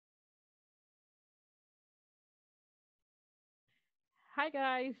Hi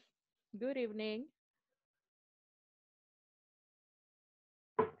guys, good evening.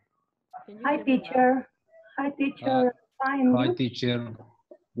 Can you Hi, hear me well? teacher. Hi, teacher. Fine. Hi, You? teacher.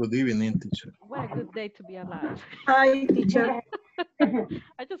 Good evening, teacher. What a good day to be alive. Hi, teacher.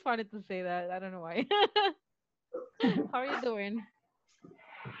 I just wanted to say that. I don't know why. How are you doing?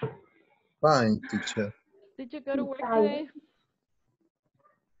 Fine, teacher. Did you go to work Hi. today?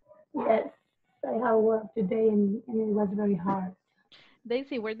 Yes, I have work today and it was very hard.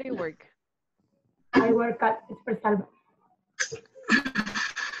 Daisy, where do you work? I work at Salva.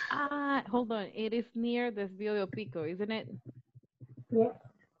 Ah, hold on. It is near Desvío de Pico, isn't it? Yes,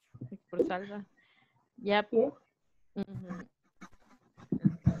 Por Salva. Yep. yes. hmm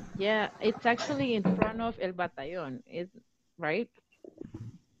Yeah, it's actually in front of El Batallón, is right?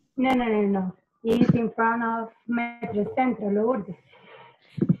 No. It's in front of Metro Centro, Lourdes.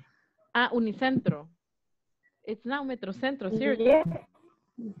 Ah, Unicentro. It's now Metrocentro, seriously. Yes,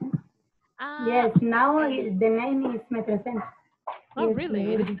 Ah, yes. Now okay. the name is Metro Centro. Oh, Yes,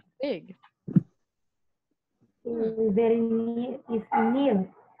 really? It is Lourdes. big. Hmm. It's very near. It's near.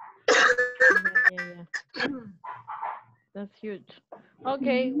 Yeah. That's huge.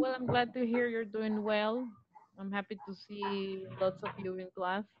 Okay, well, I'm glad to hear you're doing well. I'm happy to see lots of you in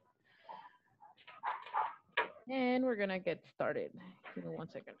class. And we're gonna get started. Give me 1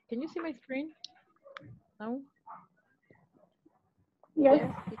 second. Can you see my screen? No? Yes.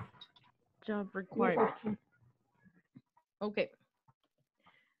 Job Yes, requirement. okay. Okay.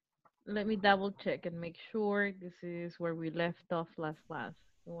 Let me double check and make sure this is where we left off last class.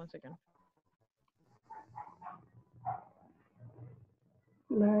 Give me 1 second.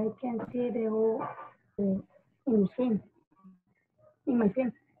 But I can see the whole in the screen. In my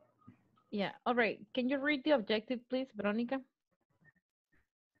screen. Yeah, all right. Can you read the objective, please, Veronica?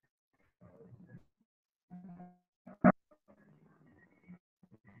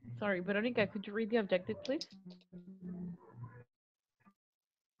 Sorry, Veronica, could you read the objective, please?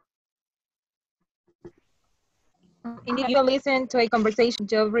 You listen to a conversation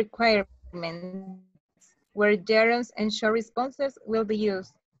job requirements where gerunds and short responses will be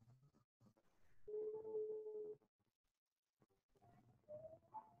used.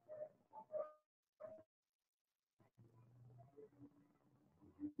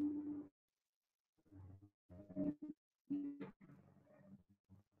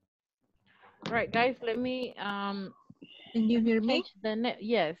 All right, guys, let me Can you hear me? change the net.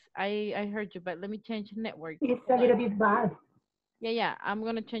 Yes, I heard you, but let me change networks. It's a Hold little on. bit bad. Yeah, I'm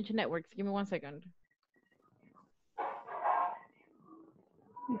gonna change networks. Give me 1 second.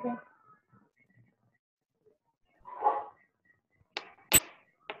 Okay.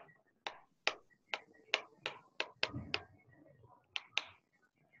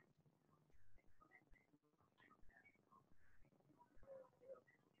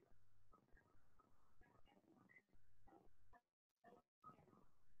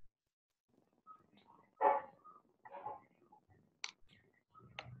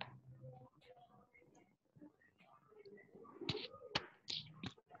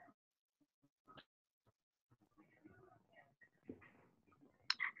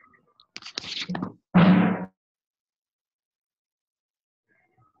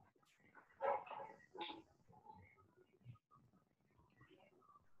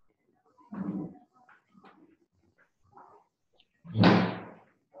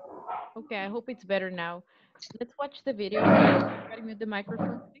 Okay, I hope it's better now. Let's watch the video. Try to mute the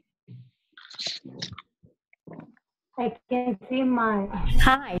microphone, please. I can see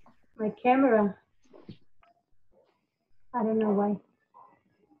Hi. my camera. I don't know why.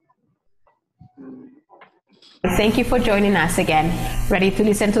 Thank you for joining us again. Ready to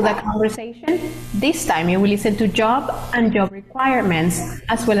listen to the conversation? This time you will listen to job and job requirements,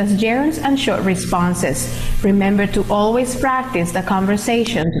 as well as gerunds and short responses. Remember to always practice the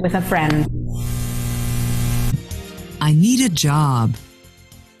conversations with a friend. I need a job.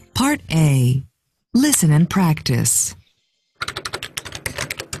 Part A. Listen and practice.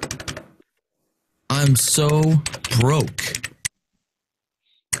 I'm so broke.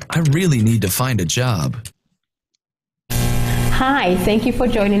 I really need to find a job. Hi, thank you for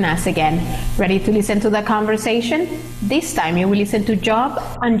joining us again. Ready to listen to the conversation? This time you will listen to job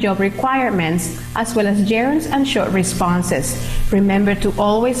and job requirements, as well as gerunds and short responses. Remember to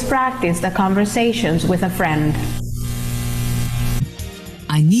always practice the conversations with a friend.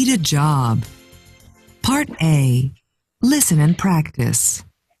 I need a job. Part A. Listen and practice.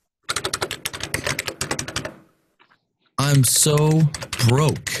 I'm so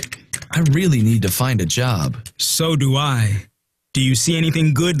broke. I really need to find a job. So do I. Do you see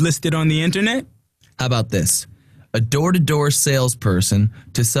anything good listed on the internet? How about this? a door-to-door salesperson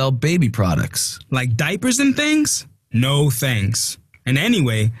to sell baby products. Like diapers and things? No thanks. And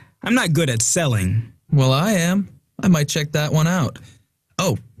anyway, I'm not good at selling. Well, I am. I might check that one out.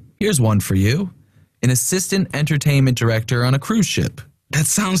 Oh, here's one for you. An assistant entertainment director on a cruise ship. That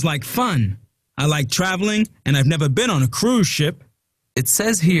sounds like fun. I like traveling, and I've never been on a cruise ship. It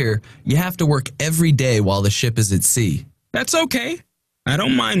says here you have to work every day while the ship is at sea. That's okay. I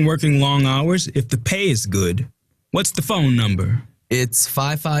don't mind working long hours if the pay is good. What's the phone number? It's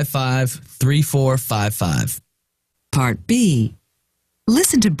 555-3455. Part B.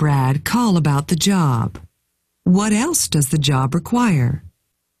 Listen to Brad call about the job. What else does the job require?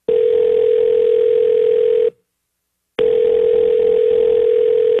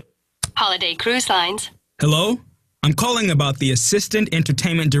 Holiday Cruise Lines. Hello? I'm calling about the assistant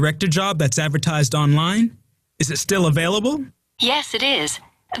entertainment director job that's advertised online. Is it still available? Yes, it is.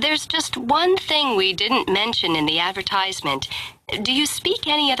 There's just one thing we didn't mention in the advertisement. Do you speak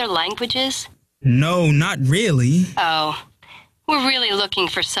any other languages? No, not really. Oh, we're really looking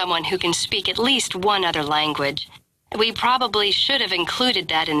for someone who can speak at least one other language. We probably should have included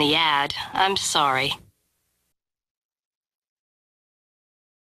that in the ad. I'm sorry.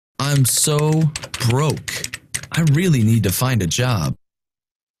 I'm so broke. I really need to find a job.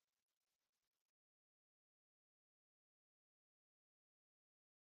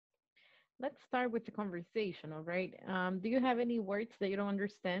 Let's start with the conversation, all right? Do you have any words that you don't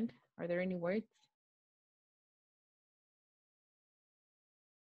understand? Are there any words?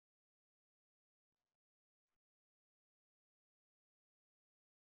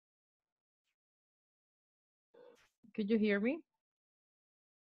 Could you hear me?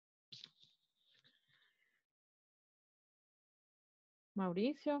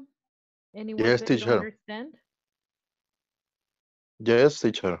 Mauricio? Any words Yes, that you don't teacher. understand? Yes,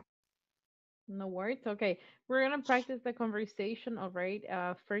 teacher. No words? Okay. We're going to practice the conversation, all right?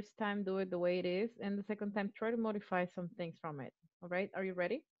 First time, do it the way it is. And the second time, try to modify some things from it. All right? Are you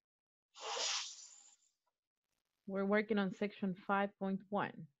ready? We're working on section 5.1.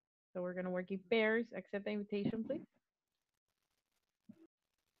 So we're going to work in pairs. Accept the invitation, please.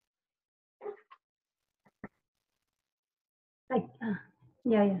 Like,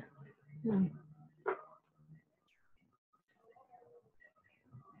 yeah. No.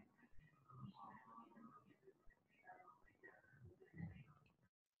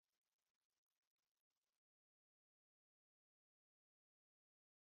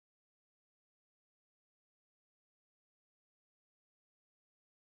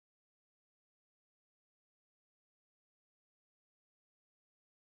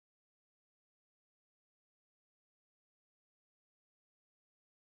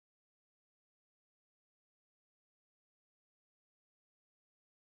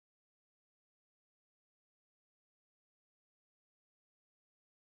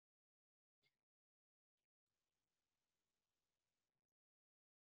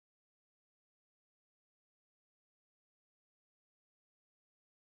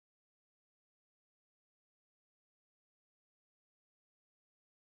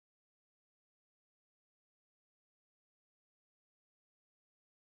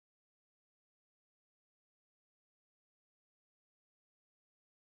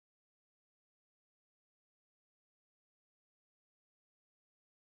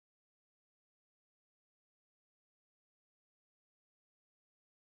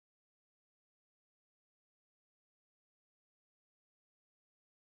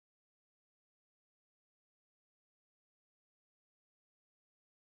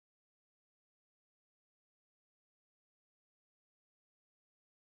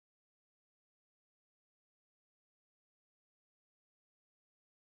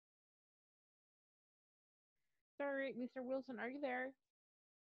 Sorry, Mr. Wilson, are you there?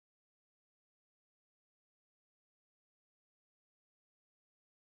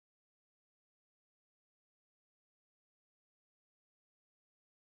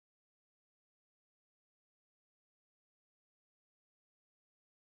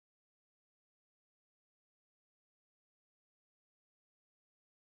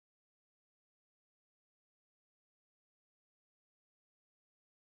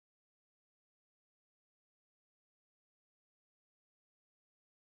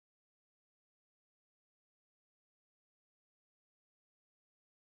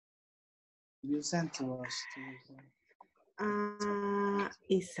 You sent to us.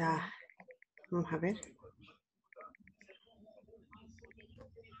 Isa. Vamos a ver.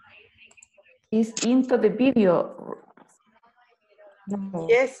 Is into the video. No.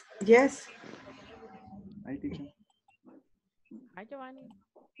 Yes. Hi, Giovanni.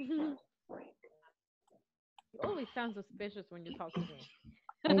 always sound suspicious when you talk to me.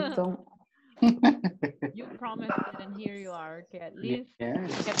 I don't. You promised it, and here you are. Okay, at least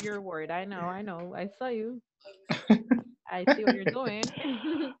Yes. kept your word. I know, I know. I saw you. I see what you're doing.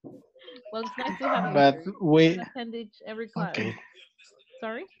 Well, it's nice to have you But here. You can we, attend every class. okay,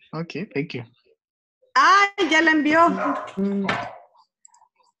 Sorry? okay, thank you. Ah, ya la envió. Mm,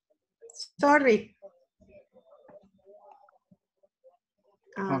 Sorry.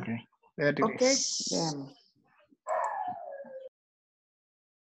 Ah, Okay, there it okay. is. veamos.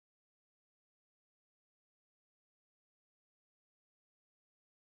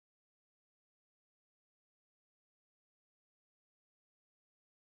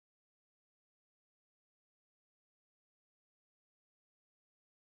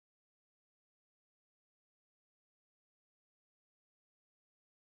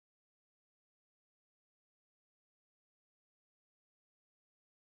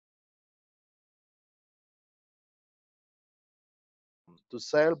 To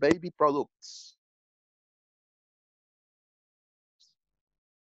sell baby products.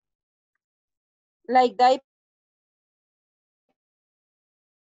 Like diapers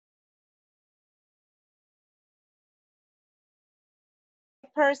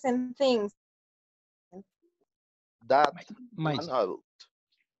and things. That My, one adult.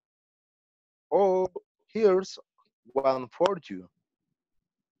 Oh, here's one for you.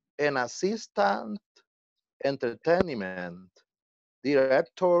 An assistant entertainment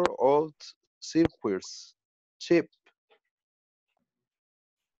director of circus. Cheap.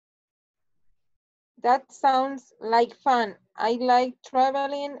 That sounds like fun. I like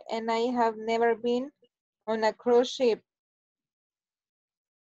traveling and I have never been on a cruise ship.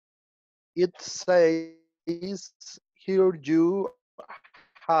 It says here you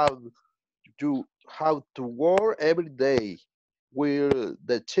have to work every day where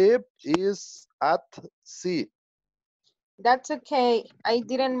the ship is at sea. That's okay. I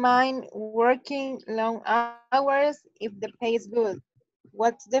didn't mind working long hours if the pay is good.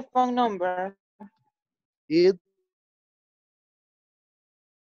 What's the phone number? It's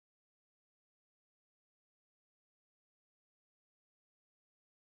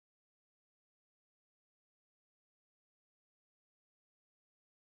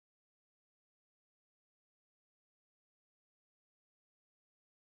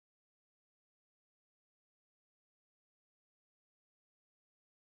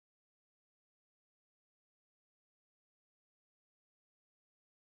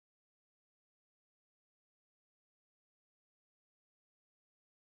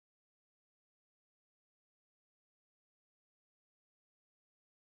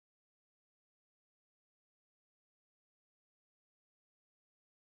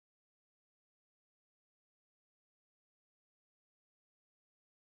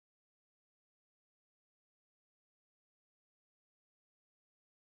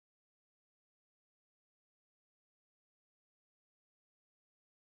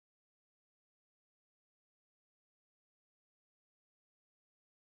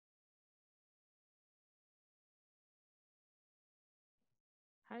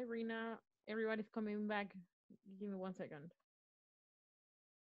Hi, Rena. Everybody's coming back. Give me 1 second.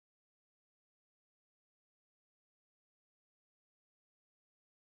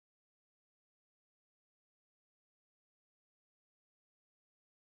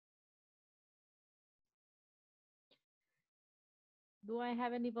 Do I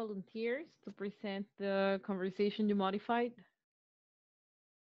have any volunteers to present the conversation you modified?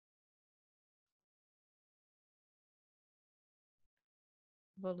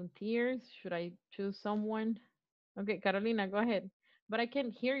 Volunteers? Should I choose someone? Okay, Carolina, go ahead. But I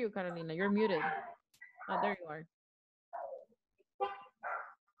can't hear you, Carolina. You're muted. Oh, there you are.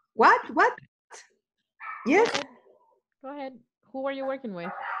 What? What? Yes, Go ahead. Go ahead. Who are you working with?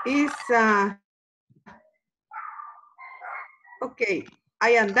 is okay. I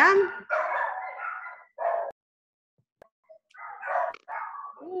am done.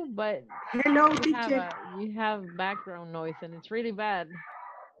 Ooh, but Hello, you have teacher. background noise and it's really bad.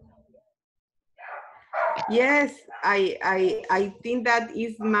 Yes, I think that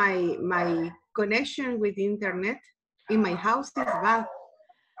is my connection with internet in my house is bad.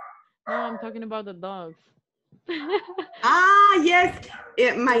 No, I'm talking about the dogs. Ah, yes.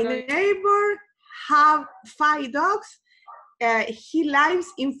 The My dog. neighbor have 5 dogs. He lives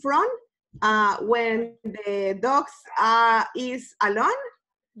in front. When the dogs is alone,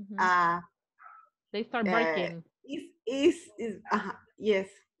 Mhm. uh, They start barking, is yes,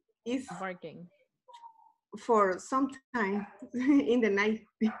 is barking. for some time in the night.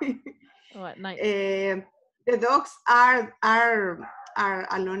 Oh, at night. The dogs are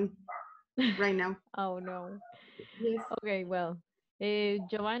alone. right now. Oh no. Yes. Okay, well,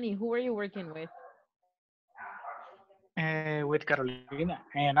 Giovanni, who are you working with? With Carolina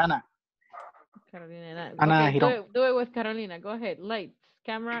and Ana. Carolina. Ana Okay, Giron. do it with Carolina. Go ahead. Lights,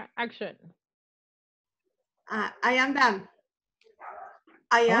 camera, action. I am done.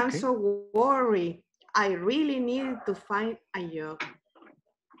 I am Okay. so worried. I really need to find a job.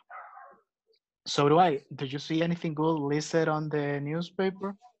 So do I. Did you see anything good listed on the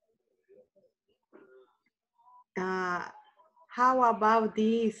newspaper? Uh, how about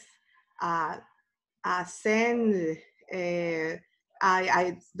this? Uh, send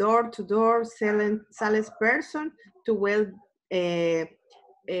I door-to-door salesperson to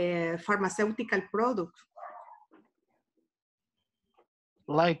pharmaceutical products.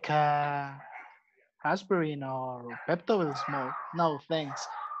 Like aspirin or Pepto-Bismol? No, thanks.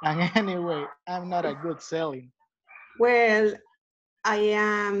 And anyway, I'm not a good selling. Well,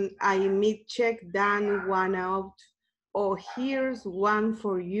 I may check down one out. Oh, here's one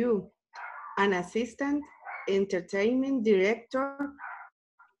for you. An assistant entertainment director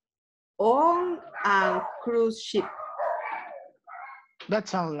on a cruise ship. That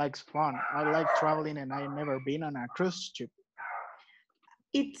sounds like fun. I like traveling and I've never been on a cruise ship.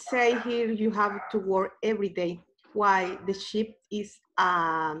 It say here you have to work every day while the ship is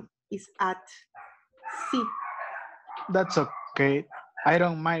at sea. That's okay. I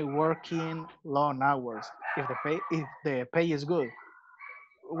don't mind working long hours if the pay is good.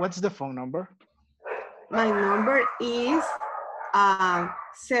 What's the phone number? My number is uh,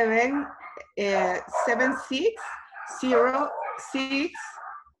 seven uh, 7606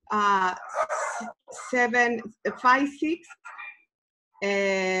 uh, 756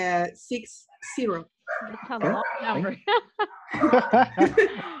 60. That's a Okay. long Thank number. you.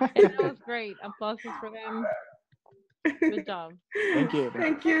 And that was great. Applauses for them. Good job. Thank you.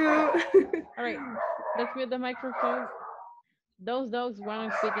 Thank you. All right, let's mute the microphone. Those dogs want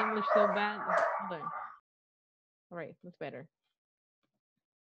to speak English so bad. Hold on. All right, that's better.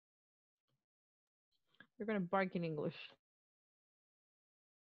 You're gonna bark in English.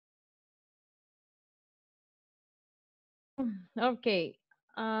 Okay.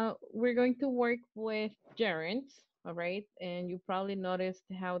 We're going to work with gerunds. All right, and you probably noticed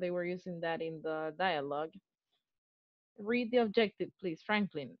how they were using that in the dialogue. Read the objective, please,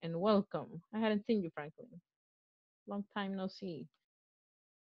 Franklin, and welcome. I hadn't seen you, Franklin. Long time no see.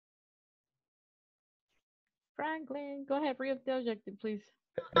 Franklin, go ahead, read the objective, please.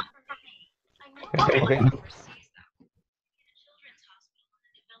 Okay.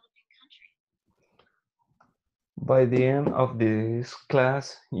 By the end of this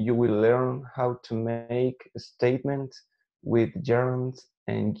class, you will learn how to make statements with gerunds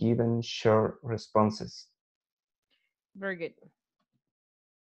and given short responses. Very good.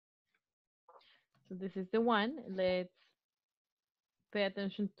 So this is the one. Let's pay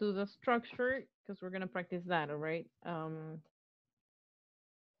attention to the structure because we're gonna practice that, all right?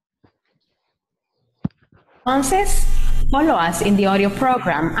 Responses? Follow us in the audio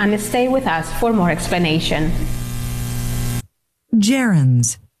program and stay with us for more explanation.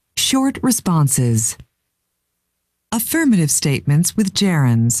 Gerunds, short responses. Affirmative statements with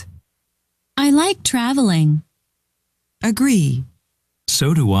gerunds. I like traveling. Agree.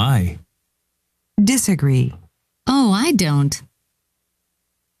 So do I. Disagree. Oh, I don't.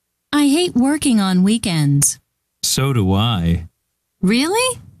 I hate working on weekends. So do I.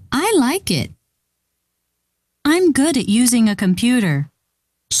 Really? I like it. I'm good at using a computer.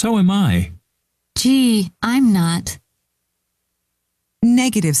 So am I. Gee, I'm not.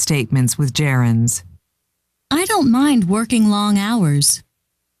 Negative statements with gerunds. I don't mind working long hours.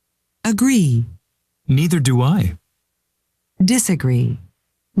 Agree. Neither do I. Disagree.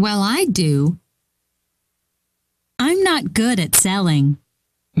 Well, I do. I'm not good at selling.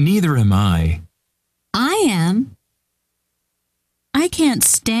 Neither am I. I am. I can't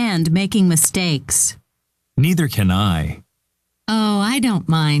stand making mistakes. Neither can I. Oh, I don't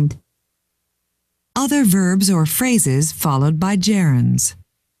mind. Other verbs or phrases followed by gerunds.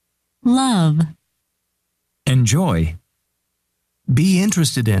 Love. Enjoy. Be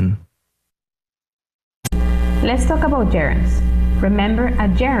interested in. Let's talk about gerunds. Remember, a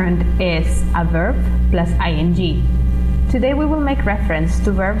gerund is a verb plus ing. Today we will make reference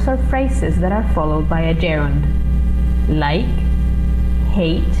to verbs or phrases that are followed by a gerund. Like,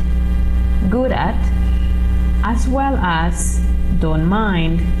 hate, good at, as well as don't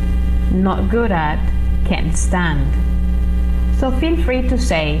mind, not good at, can't stand. So feel free to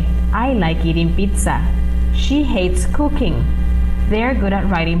say, I like eating pizza. She hates cooking. They're good at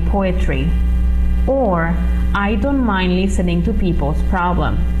writing poetry. Or, I don't mind listening to people's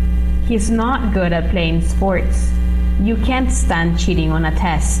problems. He's not good at playing sports. You can't stand cheating on a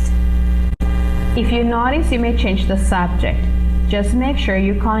test. If you notice, you may change the subject. Just make sure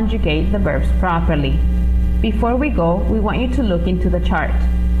you conjugate the verbs properly. Before we go, we want you to look into the chart.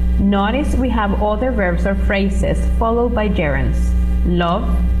 Notice we have other verbs or phrases followed by gerunds. Love,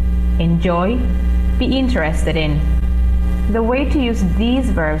 enjoy, be interested in. The way to use these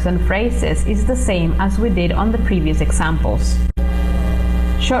verbs and phrases is the same as we did on the previous examples.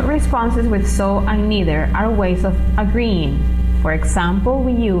 Short responses with so and neither are ways of agreeing. For example,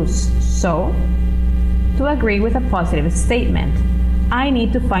 we use so to agree with a positive statement. I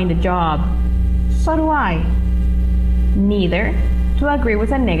need to find a job. So do I. Neither to agree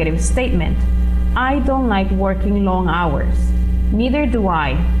with a negative statement. I don't like working long hours. Neither do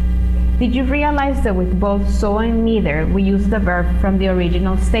I. Did you realize that with both so and neither we use the verb from the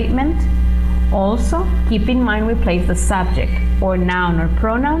original statement? Also, keep in mind we place the subject or noun or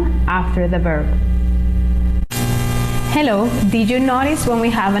pronoun after the verb. Hello, did you notice when we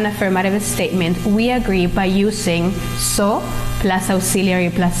have an affirmative statement, we agree by using so plus auxiliary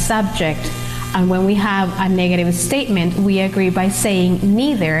plus subject, and when we have a negative statement, we agree by saying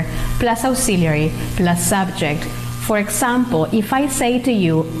neither plus auxiliary plus subject. For example, if I say to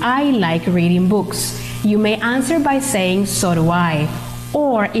you, I like reading books, you may answer by saying, so do I.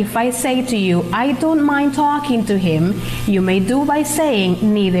 Or if I say to you, I don't mind talking to him, you may do by saying,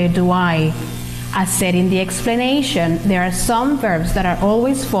 neither do I. As said in the explanation, there are some verbs that are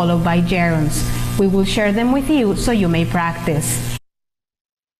always followed by gerunds. We will share them with you so you may practice.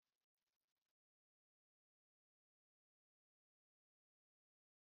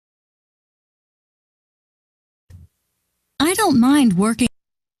 I don't mind working.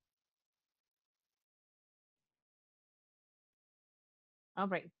 All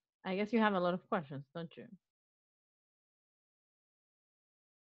right. I guess you have a lot of questions, don't you?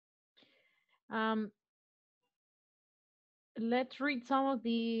 Um, let's read some of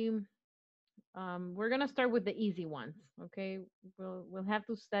the. We're gonna start with the easy ones. Okay, we'll have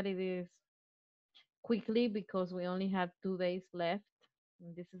to study this quickly because we only have 2 days left.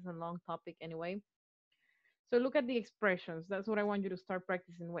 And this is a long topic anyway. So look at the expressions. That's what I want you to start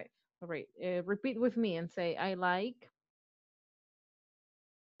practicing with. All right. Repeat with me and say, I like.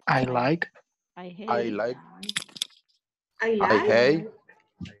 I like. I I hate. like. I I like. hate.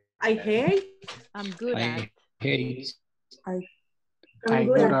 I hate. I'm good at. I, I I'm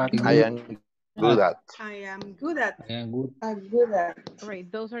good good at. at. I am good at. I am good at. I'm good at. All right.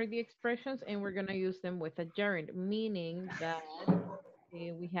 Those are the expressions, and we're gonna use them with a gerund, meaning that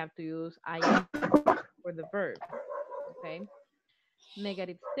we have to use ing for the verb. Okay.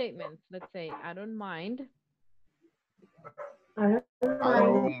 Negative statements. Let's say, I don't mind. I I don't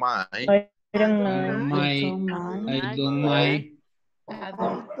don't mind. I I don't don't mind. mind. Not don't bad. mind. I I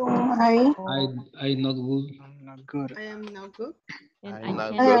don't. don't. I not good. I'm not good. I am not good. And I'm I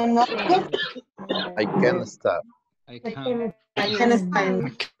not can't good. I'm not good. stand. I can't stop. I I can. can. I I can can stand.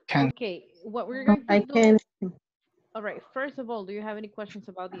 stand. Can Okay. What we're going to I do. can. All right. First of all, do you have any questions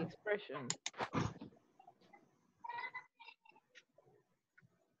about the expression?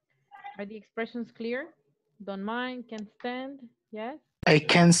 Are the expressions clear? Don't mind, can't stand. Yes? I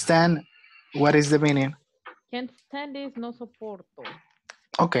can stand. What is the meaning? Can't stand is no soporto.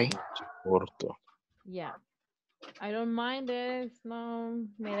 Okay. Corto. Yeah. I don't mind is no,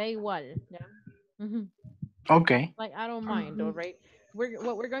 me da igual. Yeah. Mhm. Okay. Like I don't mind, all right?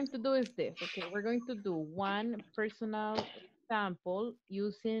 What we're going to do is this, okay? We're going to do one personal example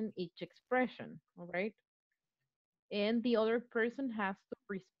using each expression, all right? And the other person has to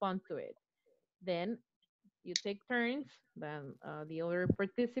respond to it. Then you take turns, then the other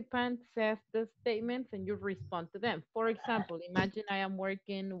participant says the statements and you respond to them. For example, imagine I am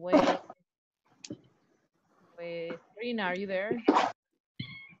working with Rina. Are you there?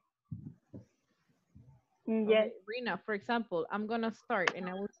 Yes. Okay, Rina, for example, I'm gonna start and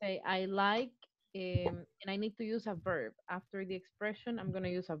I will say I like and I need to use a verb. After the expression, I'm gonna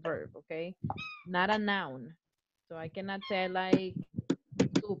use a verb, okay? Not a noun. So I cannot say I like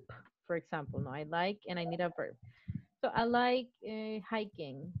soup, for example. No, I like and I need a verb. So I like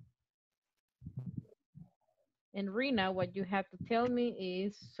hiking. And Rina, what you have to tell me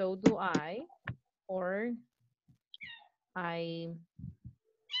is so do I, or I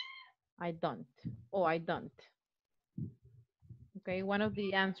I don't. Oh, I don't. Okay, one of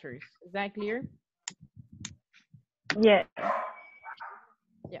the answers. Is that clear? Yes.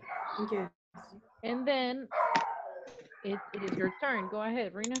 Yeah. Yes. And then it is your turn. Go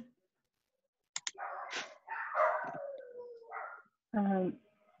ahead, Rina. Um,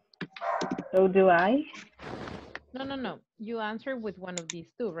 so do I. No, no, no. You answer with one of these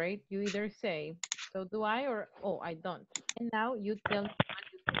two, right? You either say, so do I, or oh, I don't. And now you tell me what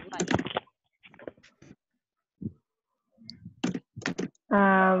you say like.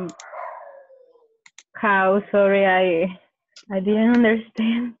 Um, how? Sorry, I didn't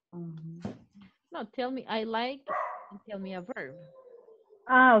understand. No, tell me I like and tell me a verb.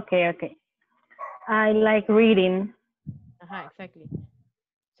 Ah, okay, okay. I like reading. Exactly.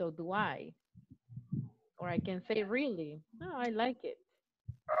 So do I. Or I can say really. No, I like it.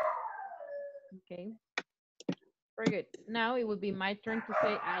 Okay. Very good. Now it would be my turn to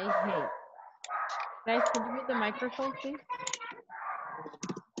say I hate. Guys, can you mute the microphone, please?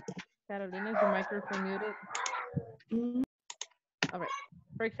 Carolina, is your microphone muted? All right.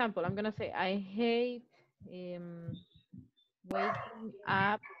 For example, I'm gonna say I hate waking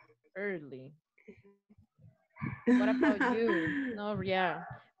up early. What about you? No, yeah.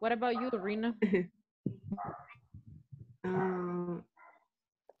 What about you, Rina? Um,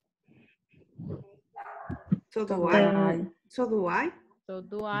 so do I. Um, So do I. So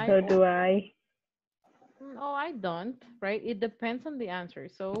do I so or do I. oh, I don't, right? It depends on the answer.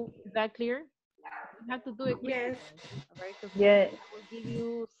 So is that clear? You have to do it quickly, Yes. guys. All right, because Yes. I will give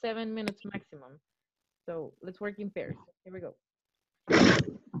you 7 minutes maximum. So let's work in pairs. Here we go.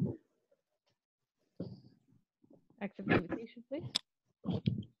 Accept the invitation, please.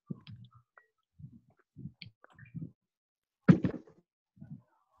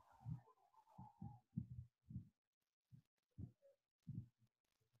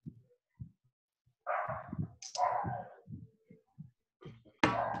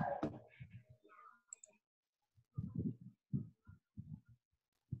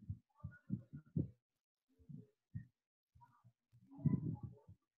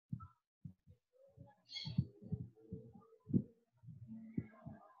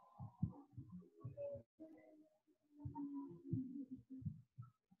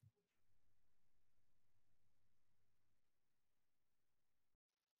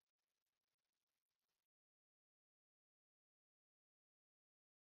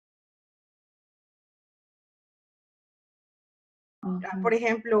 Por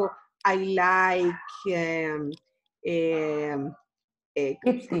ejemplo, I like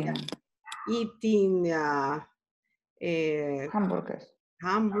 ¿cómo se llama? Eating Hamburgers.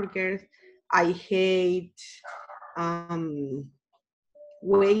 hamburgers. I hate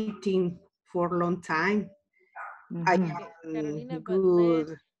waiting for a long time. I Okay, am Carolina, but let good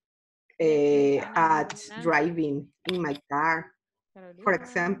Miss Anna give at you an answer. driving in my car, for Carolina,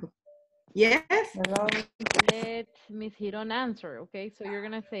 example. Yes? Hello. let Miss Hiron answer. Okay, so you're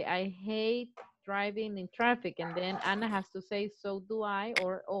gonna say I hate driving in traffic, and then Anna has to say so do I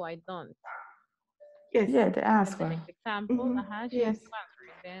or oh I don't. Yes. Yeah, the And the answer. next example, she has Yes. to answer,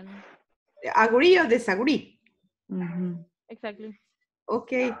 and then Agree or disagree? exactly.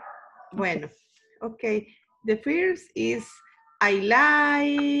 Okay. Bueno. Okay. The first is I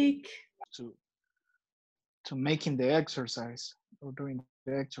like. to to making the exercise or doing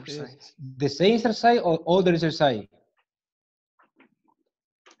the exercise. The same exercise or other exercise?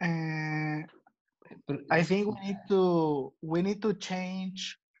 And I think we need to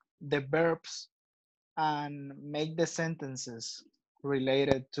change the verbs and make the sentences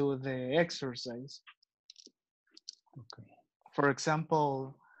related to the exercise. Okay. For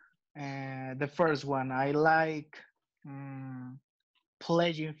example, the first one, I like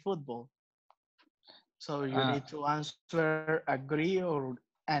playing football. So you need to answer agree or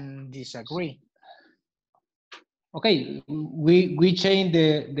and disagree. Okay, we change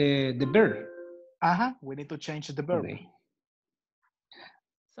the verb. We need to change the verb. Okay.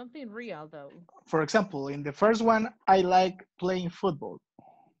 Something real though. For example, in the first one, I like playing football.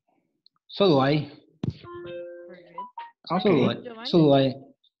 So do I. Very good. Okay. So do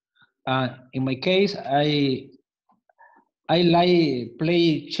I. In my case, I like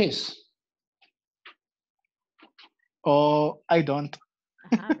play chess. Oh, I don't.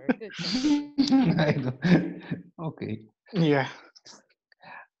 Very good. Continue. I don't. Okay. Yeah.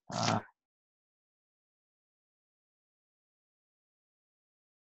 Uh,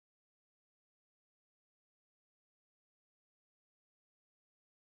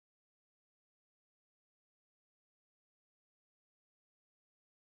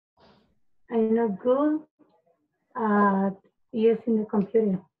 I'm not good at using the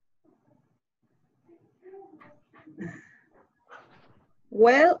computer.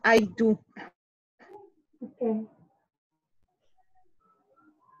 Well, I do. Okay.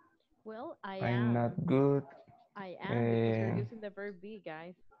 Well, I I'm am. not good. I am because you're using the verb be,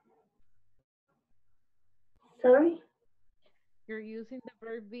 guys. Sorry? You're using the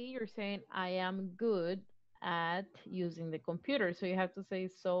verb be. You're saying I am good at using the computer. So you have to say,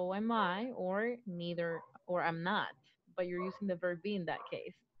 so am I, or neither, or I'm not. But you're using the verb be in that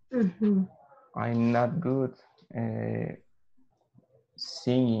case. Mhm. I'm not good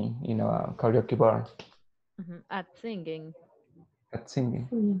singing in a karaoke bar. At singing. At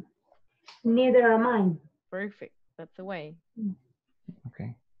singing. Neither am I. Perfect. That's the way.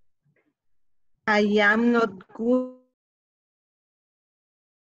 Okay. I am not good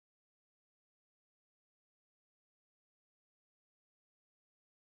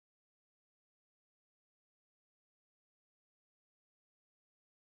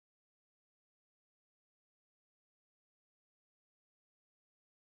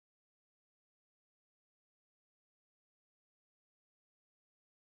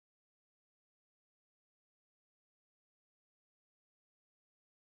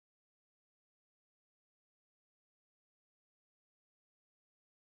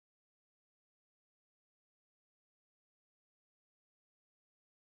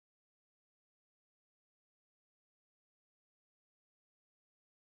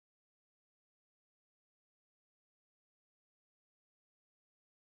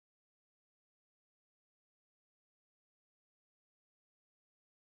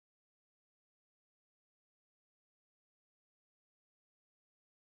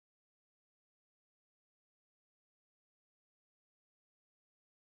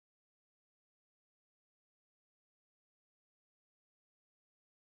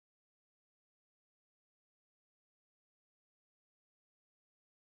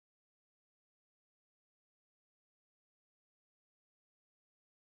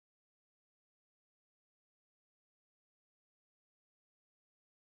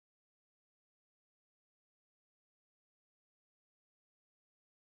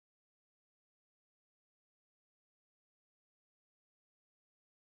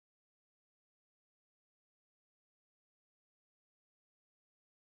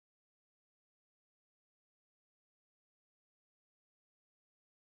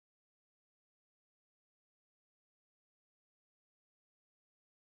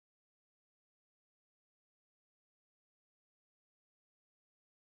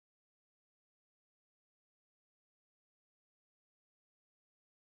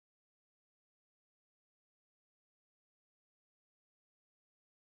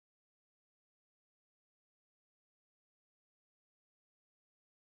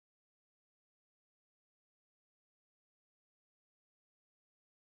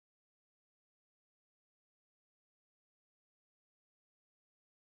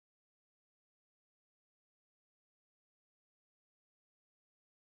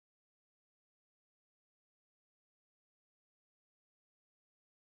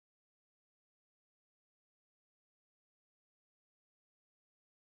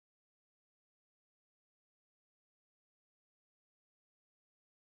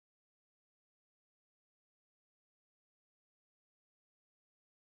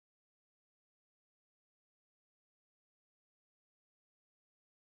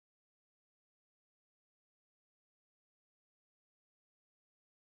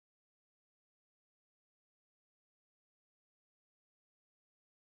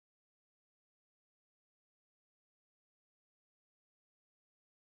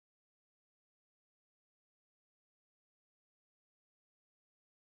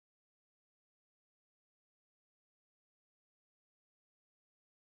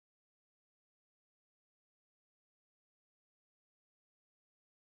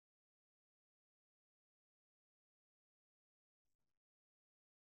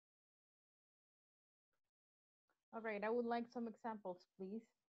All right, I would like some examples, please.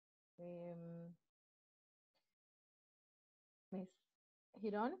 Miss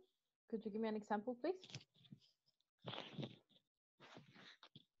Hiron, could you give me an example, please?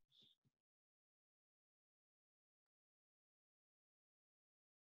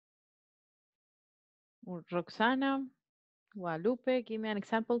 Or Roxana, Guadalupe, give me an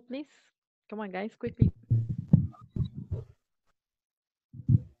example, please. Come on, guys, quickly.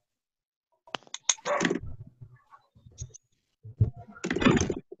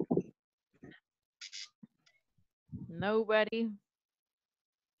 Nobody.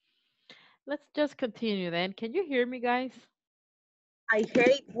 Let's just continue then. Can you hear me, guys? I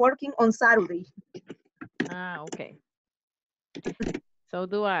hate working on Saturday. Ah, okay. So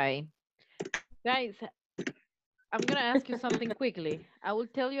do I. Guys, I'm going to ask you something quickly. I will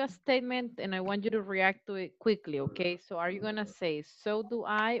tell you a statement and I want you to react to it quickly, okay? So are you going to say, so do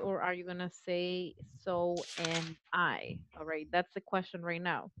I, or are you going to say, so am I? All right, that's the question right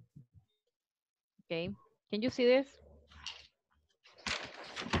now. Okay, can you see this?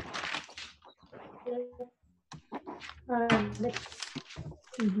 Yes.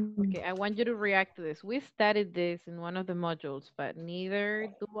 Okay, I want you to react to this. We studied this in one of the modules, but neither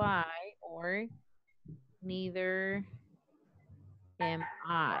do I or neither am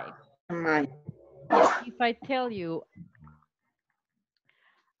I. What if I tell you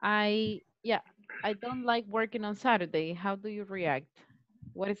yeah, I don't like working on Saturday. How do you react?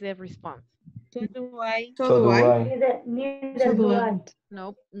 What is the response? So do I. So do I. Neither do I.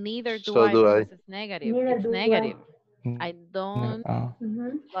 Nope, neither do So I do because I. it's negative. Neither It's do I. negative. I don't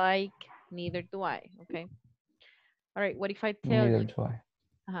like, neither do I. Okay. All right. What if I tell Neither you do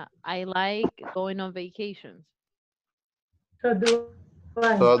I. I like going on vacations? So do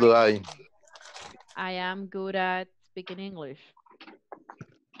I. So do I. I am good at speaking English.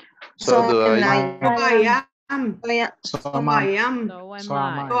 So So do am I. I. I am. So am. So I am. So am So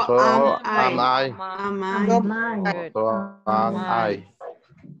am I. I. So am So am I. I. Am So I. Mine. Good. So am I.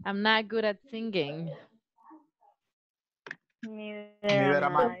 I'm not good at singing. Neither Neither am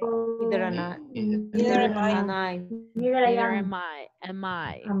am I. I. Either or not. neither am I. And I. Neither I Neither am. am I. Am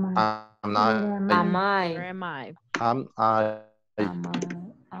I? Am I? Am Neither I. am Am I. Neither I. am I. Am I. Am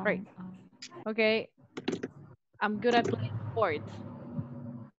I. Right. Okay. I'm good at playing sports.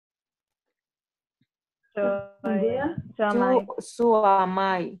 So am I. So am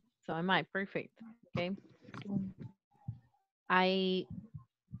I. So am I. Perfect. Okay. I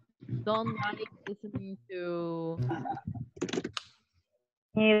don't like listening to.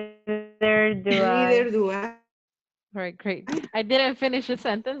 Neither do I. Neither do I. All right, great. I didn't finish the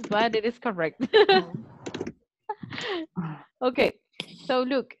sentence, but it is correct. Okay. So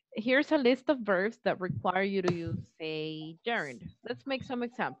look, here's a list of verbs that require you to use a gerund. Let's make some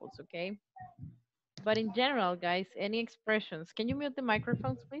examples, okay? But in general, guys, any expressions, can you mute the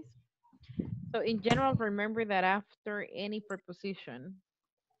microphones, please? So in general, remember that after any preposition,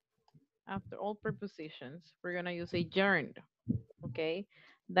 after all prepositions, we're gonna use a gerund, okay?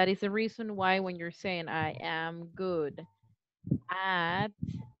 That is the reason why when you're saying I am good at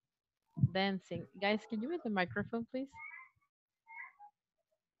dancing, guys, can you mute the microphone, please?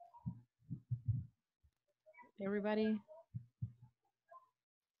 Everybody,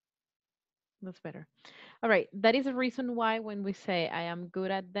 that's better. All right, that is the reason why when we say I am good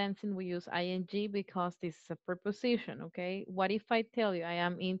at dancing, we use ing because this is a preposition, okay? What if I tell you I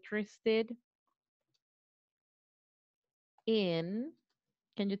am interested in,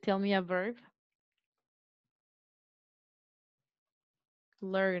 can you tell me a verb?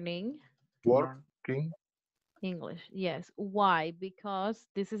 Learning Working. English. Yes. Why? Because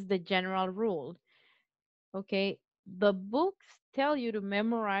this is the general rule, okay? The books tell you to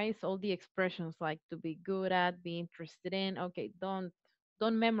memorize all the expressions like to be good at, be interested in. Okay, don't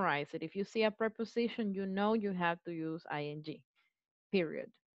memorize it. If you see a preposition, you know you have to use ing.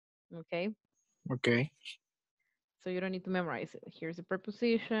 Period. Okay? Okay. So you don't need to memorize it. Here's a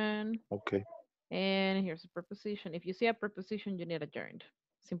preposition, Okay. and here's a preposition. If you see a preposition, you need a gerund.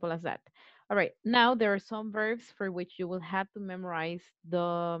 Simple as that. All right. Now there are some verbs for which you will have to memorize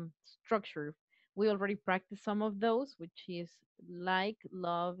the structure. We already practiced some of those, which is like,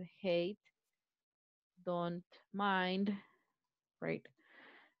 love, hate, don't mind, right?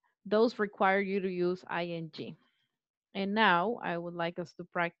 Those require you to use ing. And now I would like us to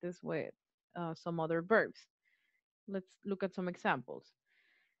practice with some other verbs. Let's look at some examples.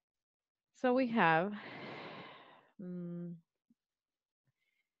 So we have, mm,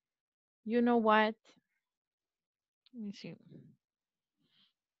 you know what? Let me see.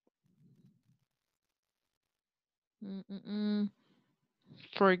 Mm-mm-mm.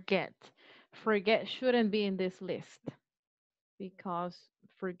 Forget. Forget shouldn't be in this list because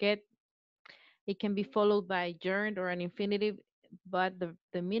forget, it can be followed by a gerund or an infinitive, but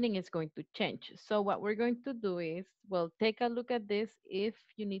the meaning is going to change. So what we're going to do is, well, take a look at this if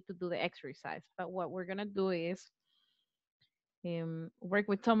you need to do the exercise. But what we're going to do is work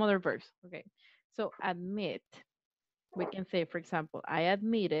with some other verbs. Okay. So admit. We can say, for example, I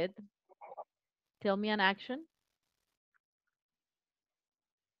admitted. Tell me an action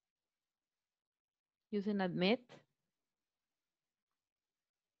using admit.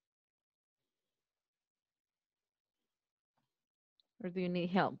 Or do you need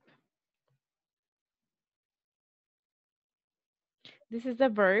help? This is the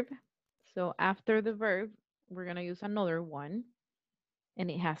verb. So after the verb, we're going to use another one. And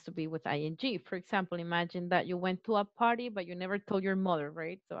it has to be with ing. For example, imagine that you went to a party, but you never told your mother,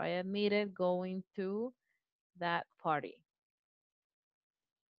 right? So I admitted going to that party.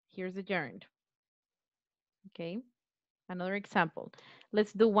 Here's the gerund. Okay. Another example.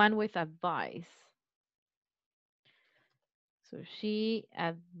 Let's do one with advice. So she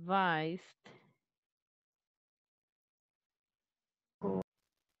advised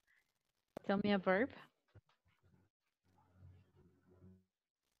Tell me a verb.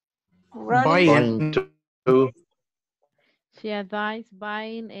 Running. Going to. She advised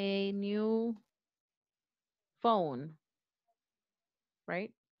buying a new phone,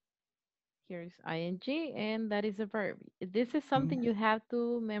 right? Here's ing, and that is a verb. This is something you have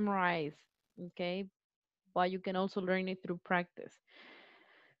to memorize, okay? But you can also learn it through practice.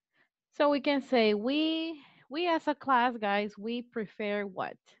 So we can say we as a class, guys, we prefer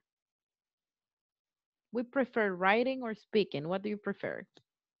what? We prefer writing or speaking. What do you prefer?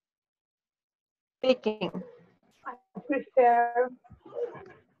 Speaking. I prefer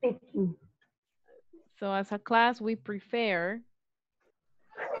speaking. So as a class, we prefer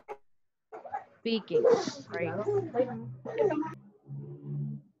speaking, right?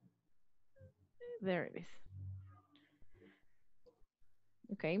 There it is.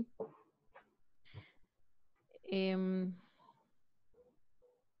 Okay. Um,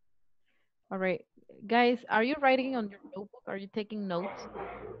 all right. Guys, are you writing on your notebook? Are you taking notes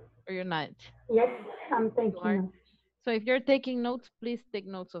or you're not? Yes, I'm You are. taking. So if you're taking notes, please take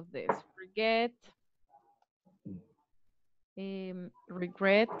notes of this. Regret.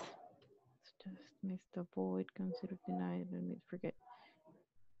 Just missed the void, consider denied, and forget.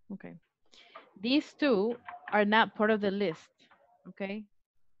 Okay. These two are not part of the list. Okay.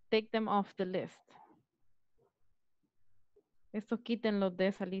 Take them off the list. Estos quítenlos de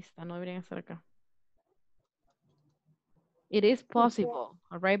esa lista, no deberían estar acá. It is possible,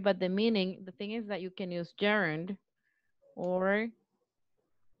 all right? But the meaning, the thing is that you can use gerund or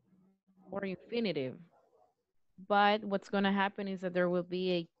infinitive. But what's going to happen is that there will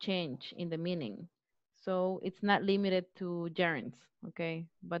be a change in the meaning. So it's not limited to gerunds, okay?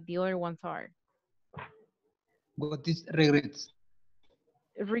 But the other ones are. What is regrets?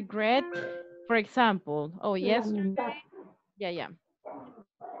 Regret, for example, oh, yesterday, Lamentar. yeah.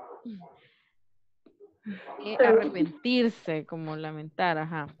 So, Arrepentirse, como lamentar,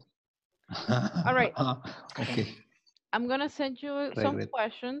 ajá. All right. Okay. I'm going to send you some Regret.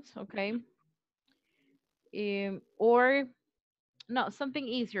 questions, okay? Or, no, something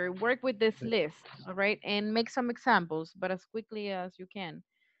easier. Work with this list, all right? And make some examples, but as quickly as you can.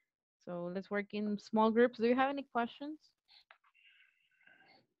 So let's work in small groups. Do you have any questions?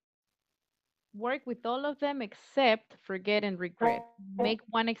 Work with all of them except forget and regret. Make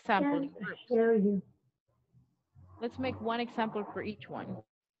one example in can't groups. hear you. Let's make one example for each one.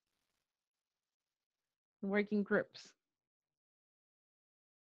 Work in groups.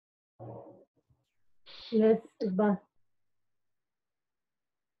 Yes, but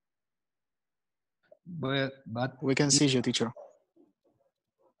But We can see you, teacher.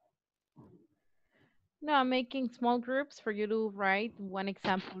 No, I'm making small groups for you to write one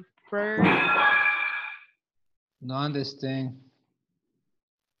example per. no understand.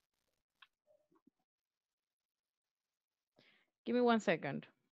 Give me 1 second.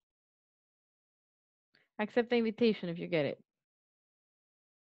 Accept the invitation if you get it.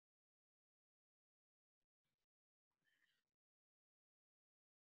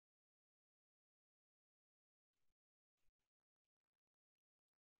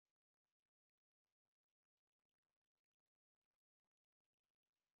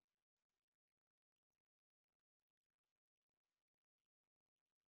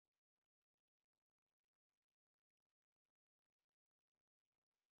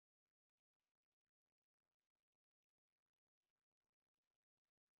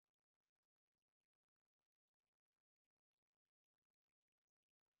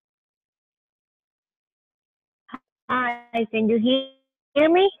 Hi, can you hear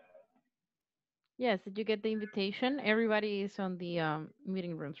me? Yes, did you get the invitation? Everybody is on the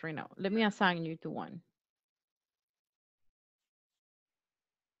meeting rooms right now. Let me assign you to one.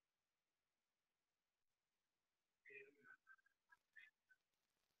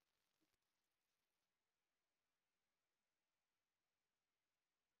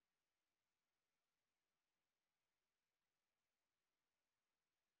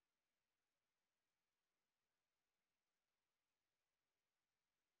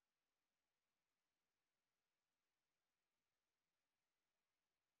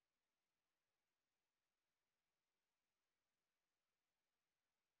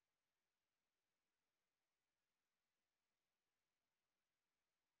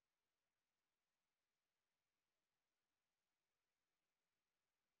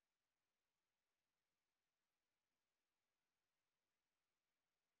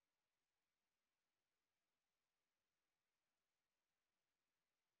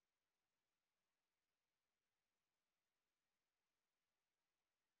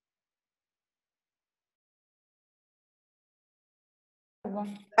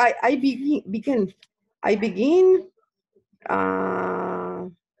 I begin. I begin. Uh,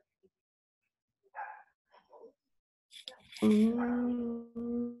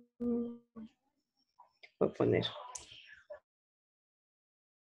 voy a poner.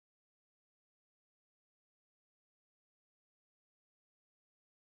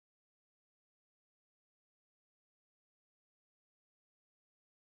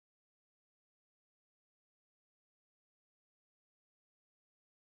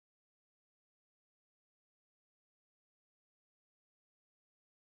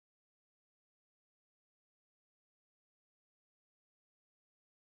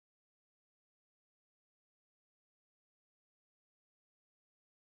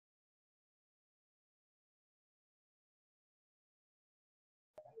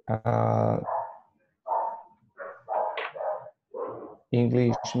 Uh,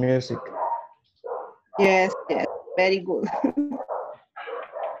 English music. Yes, yes, very good.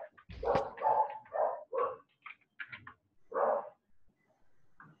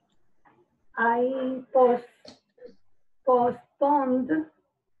 I postponed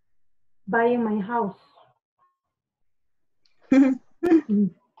buying my house.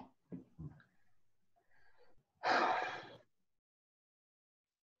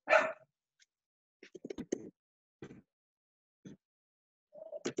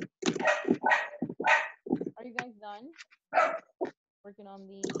 Are you guys done working on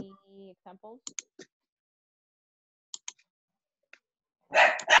the examples?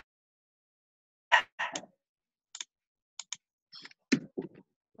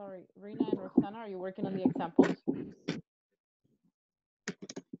 Sorry, Rina and Roxana, are you working on the examples?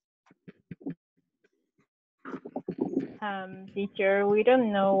 Teacher, we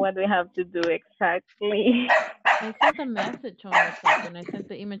don't know what we have to do exactly. I sent a message on WhatsApp and I sent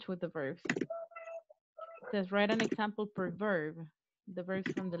the image with the verbs. It says write an example per verb, the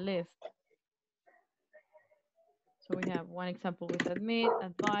verbs from the list. So we have one example with admit,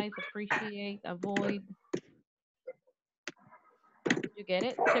 advise, appreciate, avoid. Did you get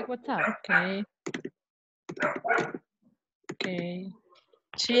it? Check WhatsApp. Okay. Okay.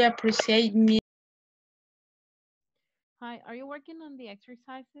 She appreciate me. Hi, are you working on the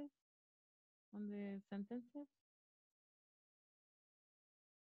exercises? On the sentences?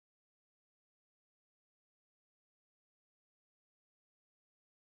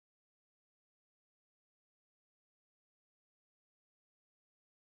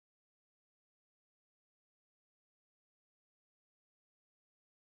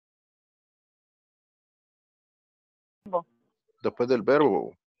 Después del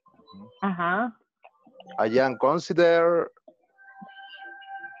verbo. Ajá. I am consider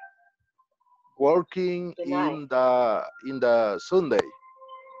working in the Sunday.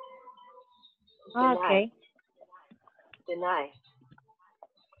 Okay. Deny.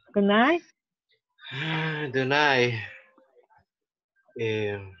 Good night. Deny.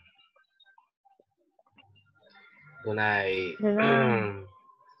 Um, deny. Good night.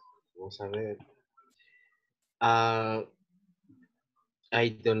 Vamos a ver. I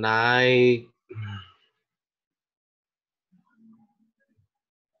deny.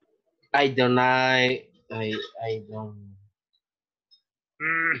 I deny. I don't.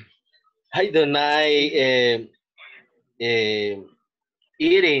 I deny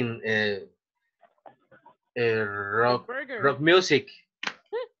eating Your rock burger. rock music.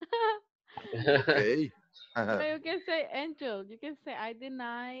 Okay. No, you can say Angel. You can say I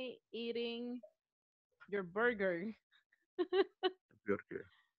deny eating your burger. Burger.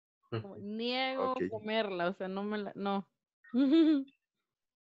 Como, niego Okay. comerla, o sea, no me la, no.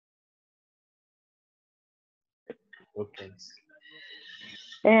 Okay.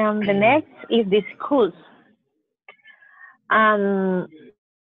 The next is discuss.